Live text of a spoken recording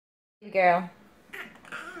Girl.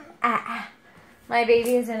 My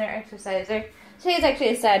baby is in her exerciser. Today is actually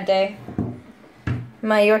a sad day.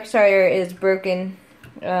 My Yorkshire is broken,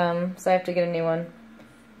 so I have to get a new one.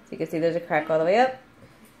 So you can see there's a crack all the way up.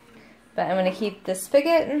 But I'm going to keep the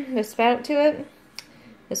spigot, the spout to it.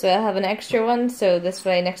 This way I'll have an extra one, so this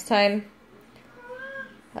way next time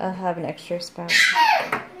I'll have an extra spout.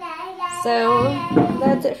 So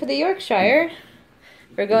that's it for the Yorkshire.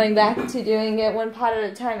 We're going back to doing it one pot at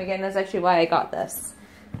a time again. That's actually why I got this.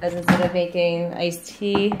 Because instead of making iced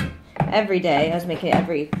tea every day, I was making it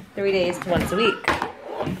every 3 days to once a week.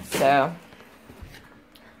 So.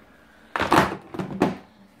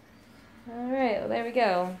 Alright, well there we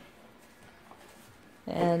go.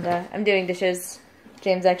 And I'm doing dishes.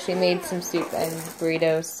 James actually made some soup and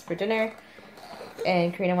burritos for dinner.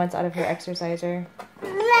 And Karina wants out of her exerciser.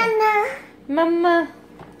 Mama! Mama!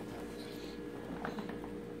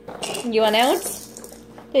 You want out?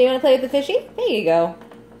 Do you want to play with the fishy? There you go.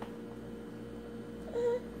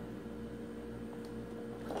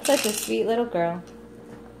 Such a sweet little girl.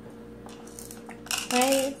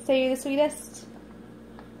 Right? Say you're the sweetest?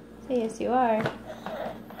 Say yes you are.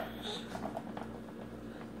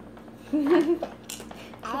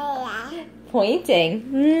 Pointing.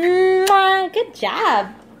 Mwah, good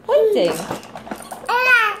job. Pointing.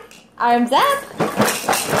 Arms up.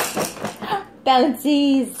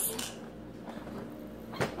 Bouncies.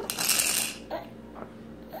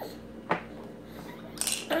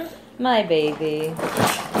 My baby.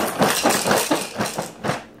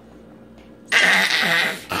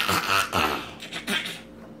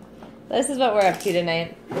 This is what we're up to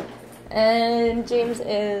tonight. And James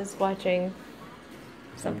is watching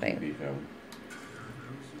something.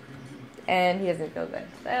 And he doesn't feel good.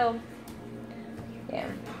 So, yeah.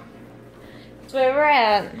 That's where we're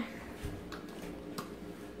at.